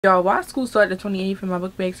Y'all, why school started the 28th and my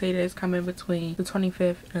book bag say that it's coming between the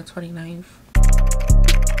 25th and the 29th?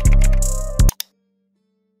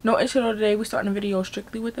 No intro today. We starting the video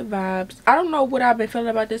strictly with the vibes. I don't know what I've been feeling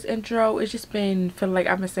about this intro. It's just been feeling like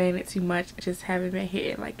I've been saying it too much. I just haven't been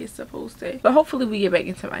hitting like it's supposed to. But hopefully we get back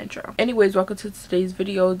into my intro. Anyways, welcome to today's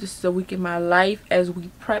video. This is a week in my life as we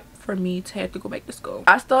prep for me to have to go back to school.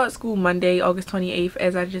 I start school Monday, August 28th,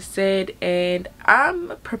 as I just said, and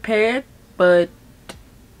I'm prepared, but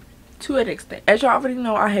to an extent. As y'all already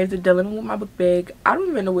know, I have the dilemma with my book bag. I don't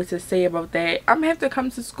even know what to say about that. I'm gonna have to come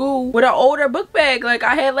to school with an older book bag like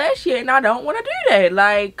I had last year, and I don't want to do that.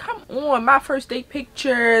 Like, come on, my first day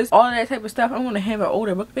pictures, all of that type of stuff, I'm gonna have an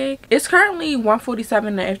older book bag. It's currently 1:47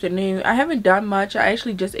 in the afternoon. I haven't done much. I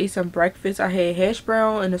actually just ate some breakfast. I had hash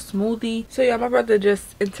brown and a smoothie. So yeah, my brother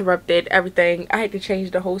just interrupted everything. I had to change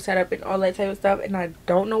the whole setup and all that type of stuff, and I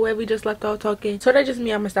don't know where we just left off talking. So that just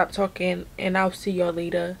means I'm gonna stop talking, and I'll see y'all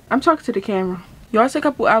later. I'm talking to the camera. Y'all, it's a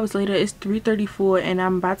couple hours later. It's 3:34 and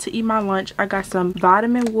I'm about to eat my lunch. I got some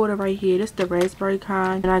vitamin water right here. This is the raspberry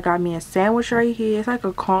kind, and I got me a sandwich right here. It's like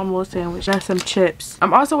a caramel sandwich. Got some chips.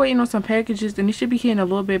 I'm also waiting on some packages, and they should be here in a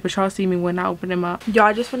little bit, but y'all see me when I open them up. Y'all,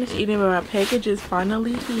 I just finished eating, but my package is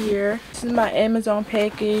finally here. This is my Amazon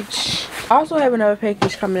package. I also have another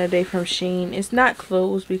package coming today from Shein. It's not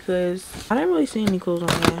clothes because I didn't really see any clothes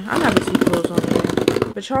on there. I never see clothes on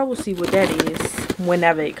there, but y'all will see what that is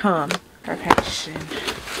whenever it comes. Our packaging.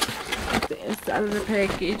 The inside of the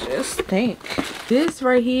package just stink. This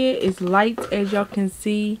right here is lights, as y'all can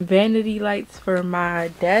see, vanity lights for my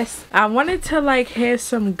desk. I wanted to like have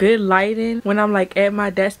some good lighting when I'm like at my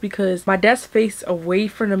desk, because my desk face away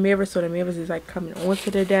from the mirror, so the mirrors is like coming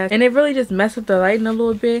onto the desk, and it really just messed up the lighting a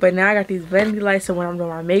little bit. But now I got these vanity lights, so when I'm doing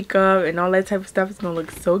my makeup and all that type of stuff, it's gonna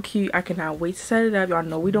look so cute. I cannot wait to set it up. Y'all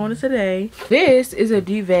know we doing it today. This is a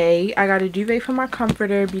duvet. I got a duvet for my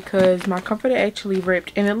comforter because my comforter actually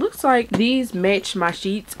ripped, and it looks like these match my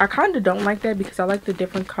sheets. I kind of don't like that because I like the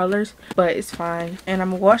different colors, but it's fine. And I'm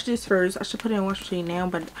gonna wash this first. I should put it in wash machine now,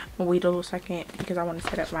 but I'm gonna wait a little second because I want to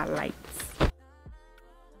set up my lights.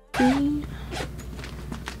 Let's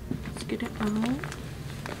get it out.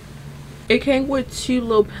 It came with two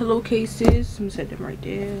little pillowcases. I'm gonna set them right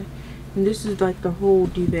there, and this is like the whole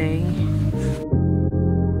duvet.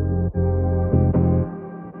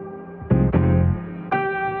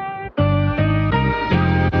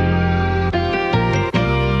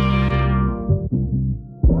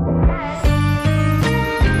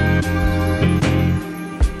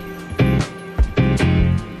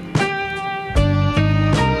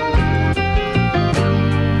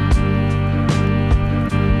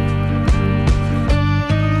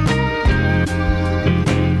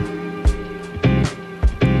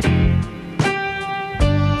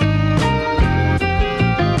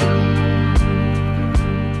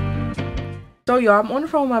 So y'all, I'm on the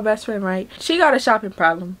phone with my best friend, right? She got a shopping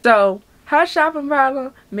problem. So her shopping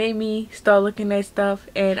problem made me start looking at stuff,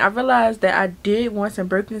 and I realized that I did want some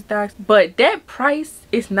Birkenstocks, but that price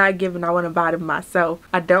is not given. I want to buy them myself.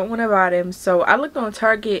 I don't want to buy them. So I looked on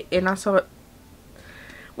Target and I saw it.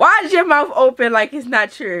 Why is your mouth open like it's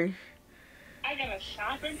not true? I got a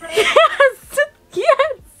shopping problem? Yes!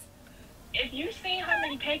 Yes! If you see how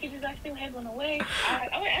many packages I still have on the way,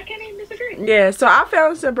 I can't even disagree. Yeah, so I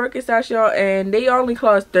found some Birkenstocks, y'all, and they only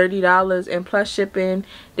cost $30, and plus shipping,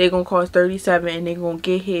 they gonna cost $37, and they gonna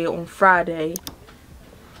get here on Friday.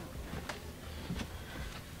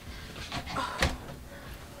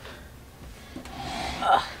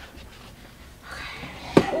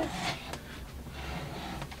 Okay.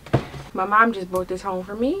 My mom just brought this home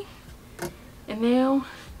for me, and now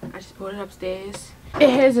I just put it upstairs. It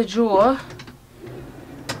has a drawer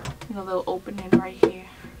and a little opening right here.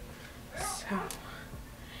 So,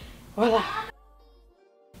 voila.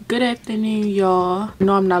 Good afternoon, y'all. I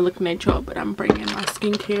know I'm not looking at y'all, but I'm bringing my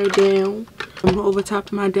skincare down. I'm over top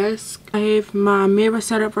of my desk. I have my mirror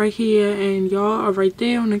set up right here, and y'all are right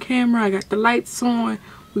there on the camera. I got the lights on.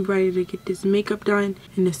 We ready to get this makeup done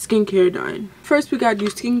and the skincare done. First, we gotta do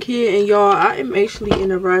skincare, and y'all, I am actually in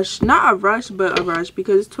a rush. Not a rush, but a rush,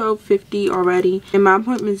 because it's 12:50 already, and my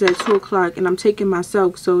appointment's at 2 o'clock, and I'm taking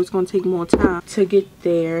myself, so it's gonna take more time to get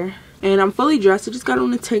there. And I'm fully dressed. I just got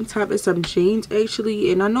on a tank top and some jeans,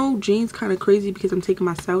 actually. And I know jeans kind of crazy because I'm taking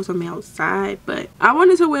myself, so I'm outside. But I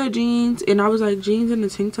wanted to wear jeans, and I was like, jeans and a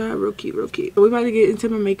tank top, real cute, real cute. So we about to get into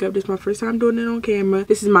my makeup. This is my first time doing it on camera.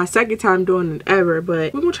 This is my second time doing it ever,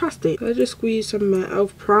 but we're gonna trust it. I just squeezed some of my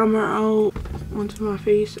e.l.f. primer out onto my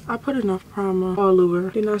face. I put enough primer all over.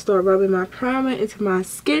 Then I start rubbing my primer into my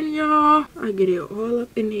skin, y'all. I get it all up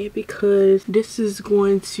in there because this is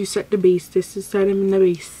going to set the base. This is setting the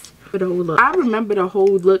base. for the whole look. I remember the whole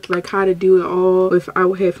look, like how to do it all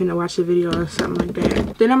without having to watch the video or something like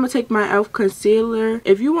that. Then I'm gonna take my e.l.f. concealer.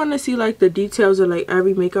 If you want to see like the details of like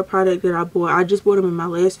every makeup product that I bought, I just bought them in my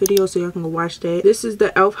last video, so y'all can go watch that. This is the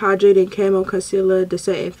e.l.f. Hydrating Camo Concealer, the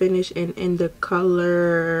satin finish, and in the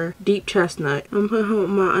color Deep Chestnut. I'm putting on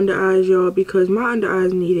my under eyes, y'all, because my under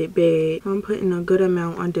eyes need it bad. I'm putting a good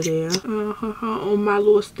amount under there. On my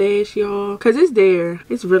little stash, y'all, because it's there.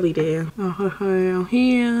 It's really there.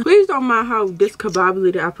 Here. Please don't mind how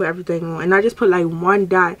discombobulated I put everything on. And I just put like one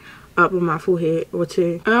dot up on my forehead or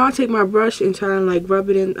two. And I'll take my brush and try and like rub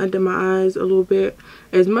it in under my eyes a little bit,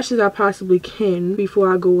 as much as I possibly can,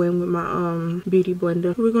 before I go in with my beauty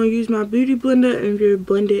blender. We're gonna use my beauty blender and just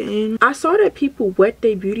blend it in. I saw that people wet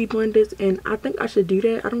their beauty blenders, and I think I should do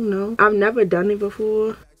that. I don't know. I've never done it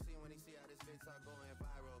before.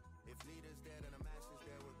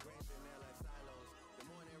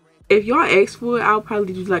 If y'all ask for it, I'll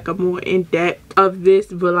probably do like a more in-depth of this,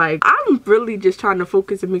 but like I'm really just trying to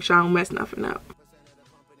focus and make sure I don't mess nothing up.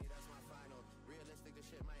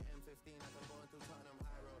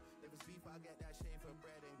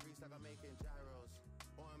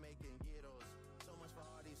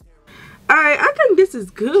 Alright, I think this is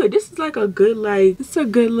good. This is like a good, like, it's a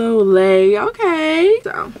good little lay. Okay.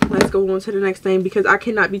 So, let's go on to the next thing because I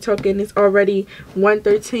cannot be talking. It's already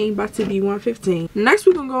 1:13, about to be 1:15. Next,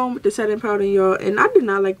 we're going to go on with the setting powder, y'all. And I did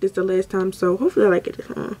not like this the last time, so hopefully I like it this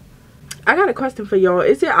time. I got a question for y'all.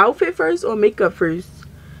 Is it outfit first or makeup first?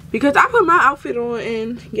 Because I put my outfit on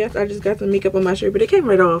and yes, I just got some makeup on my shirt, but it came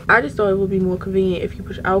right off. I just thought it would be more convenient if you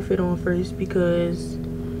put your outfit on first because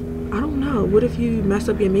I don't know. What if you mess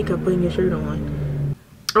up your makeup putting your shirt on?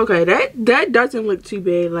 Okay, that doesn't look too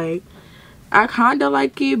bad. Like, I kind of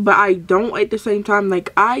like it, but I don't at the same time.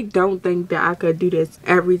 Like, I don't think that I could do this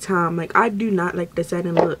every time. Like, I do not like the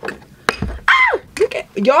setting look. Ah! Look at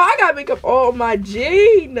y'all. I got makeup all on my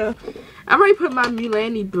jean. I already put my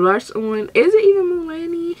Milani blush on. Is it even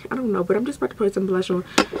Milani? I don't know, but I'm just about to put some blush on.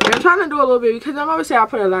 And I'm trying to do a little bit because I'm always say I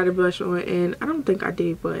put a lot of blush on, and I don't think I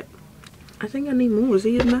did, but I think I need more.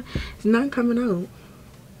 See, it's not coming out.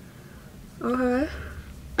 Okay.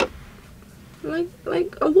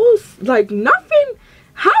 Like a little, like nothing.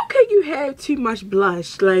 How can you have too much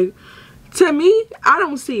blush? Like, to me, I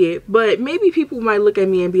don't see it. But maybe people might look at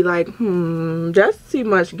me and be like, that's too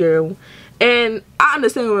much, girl. And I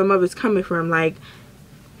understand where my mother's coming from. Like,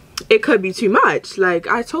 it could be too much. Like,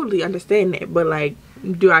 I totally understand that. But like,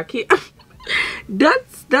 do I care?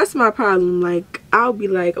 That's my problem. Like, I'll be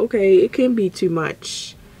like, okay, it can be too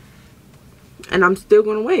much, and I'm still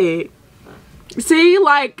gonna wear it. See,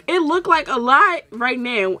 like, it looked like a lot right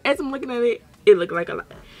now. As I'm looking at it, it looked like a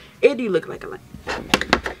lot. It do look like a lot.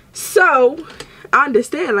 So I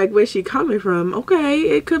understand like where she coming from. Okay,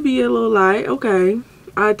 it could be a little light. Okay,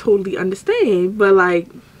 I totally understand, but like,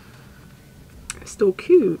 it's still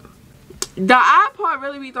cute. The eye part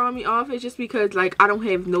really be throwing me off. It's just because like I don't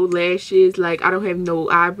have no lashes, like I don't have no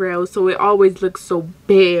eyebrows, so it always looks so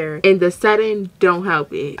bare, and the setting don't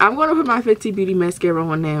help it. I'm gonna put my Fenty Beauty mascara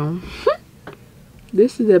on now.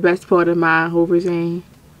 This is the best part of my whole routine.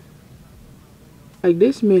 Like,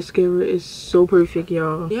 this mascara is so perfect,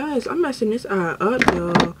 y'all. Yes, I'm messing this eye up,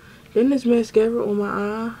 y'all. Then this mascara on my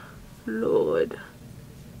eye, Lord.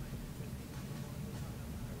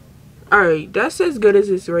 Alright, that's as good as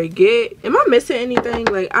it's ready to get. Am I missing anything?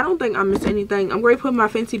 Like, I don't think I'm missing anything. I'm going to put my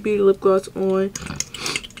Fenty Beauty lip gloss on.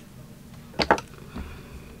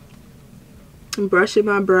 I'm brushing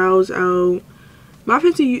my brows out. My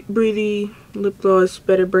Fenty Beauty lip gloss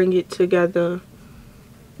better bring it together.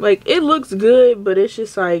 Like, it looks good, but it's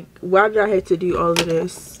just like, why did I have to do all of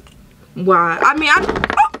this? Why? I mean,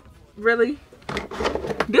 really?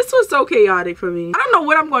 This was so chaotic for me. I don't know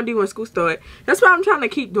what I'm going to do when school starts. That's why I'm trying to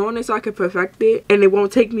keep doing it so I can perfect it. And it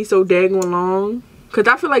won't take me so daggone long. Because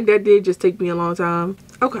I feel like that did just take me a long time.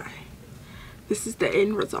 Okay. This is the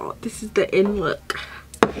end result. This is the end look.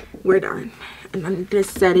 We're done. And I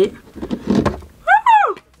just set it.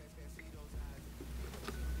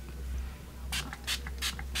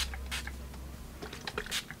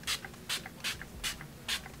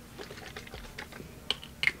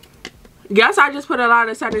 Yes, I just put a lot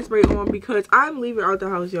of setting spray on because I'm leaving out the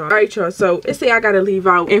house, y'all. Alright, y'all, so let's say I gotta leave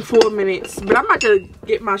out in 4 minutes, but I'm about to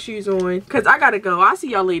get my shoes on because I gotta go. I'll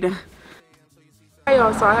see y'all later. Hey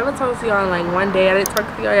y'all, so I haven't talked to y'all in like one day. I didn't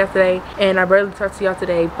talk to y'all yesterday and I barely talked to y'all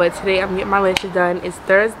today, but today I'm getting my lashes done. It's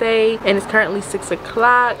Thursday and it's currently 6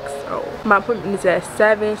 o'clock, so my appointment is at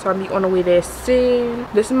 7, so I'll be on the way there soon.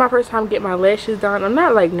 This is my first time getting my lashes done. I'm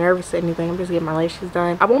not like nervous or anything, I'm just getting my lashes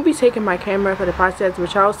done. I won't be taking my camera for the process,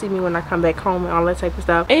 but y'all see me when I come back home and all that type of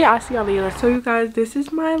stuff. And yeah, I'll see y'all later. So you guys, this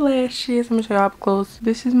is my lashes. I'm gonna show y'all up close.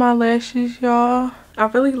 This is my lashes, y'all. I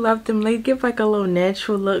really love them. They give like a little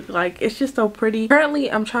natural look. Like, it's just so pretty. Currently,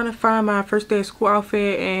 I'm trying to find my first day of school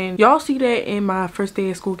outfit, and y'all see that in my first day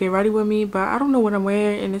of school get ready with me, but I don't know what I'm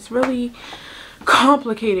wearing, and it's really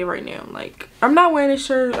complicated right now. Like, I'm not wearing this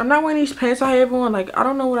shirt, I'm not wearing these pants I have on. Like, I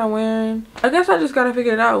don't know what I'm wearing. I guess I just gotta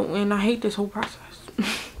figure it out, and I hate this whole process.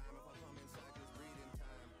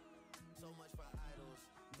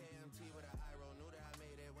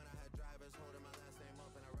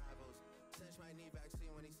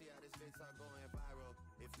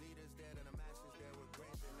 If leaders dead and the masses there with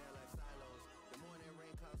grace in there like silos. The morning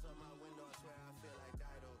rain clouds up my window.